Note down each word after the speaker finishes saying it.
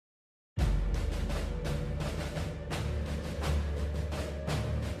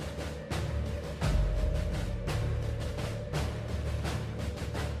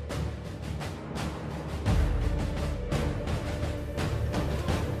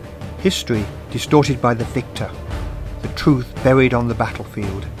History distorted by the victor, the truth buried on the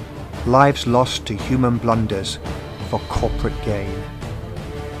battlefield, lives lost to human blunders for corporate gain.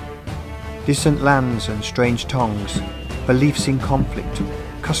 Distant lands and strange tongues, beliefs in conflict,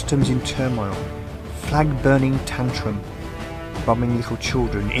 customs in turmoil, flag-burning tantrum, bombing little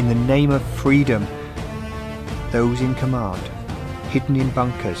children in the name of freedom. Those in command, hidden in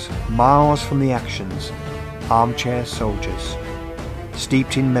bunkers, miles from the actions, armchair soldiers,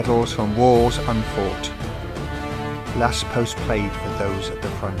 steeped in medals from wars unfought. Last post played for those at the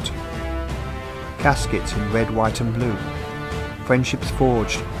front. Caskets in red, white and blue. Friendships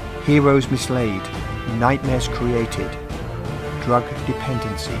forged, heroes mislaid, nightmares created. Drug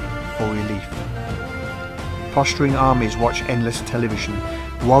dependency for relief. Posturing armies watch endless television.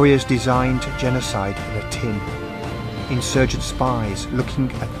 Warriors designed genocide in a tin. Insurgent spies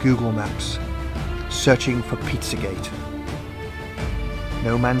looking at Google Maps, searching for Pizzagate.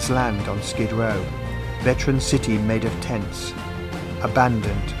 No man's land on Skid Row. Veteran city made of tents.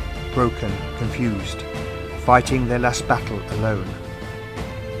 Abandoned, broken, confused, fighting their last battle alone.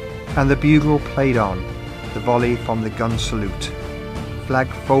 And the bugle played on, the volley from the gun salute. Flag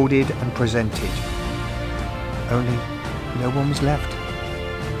folded and presented. Only no one was left.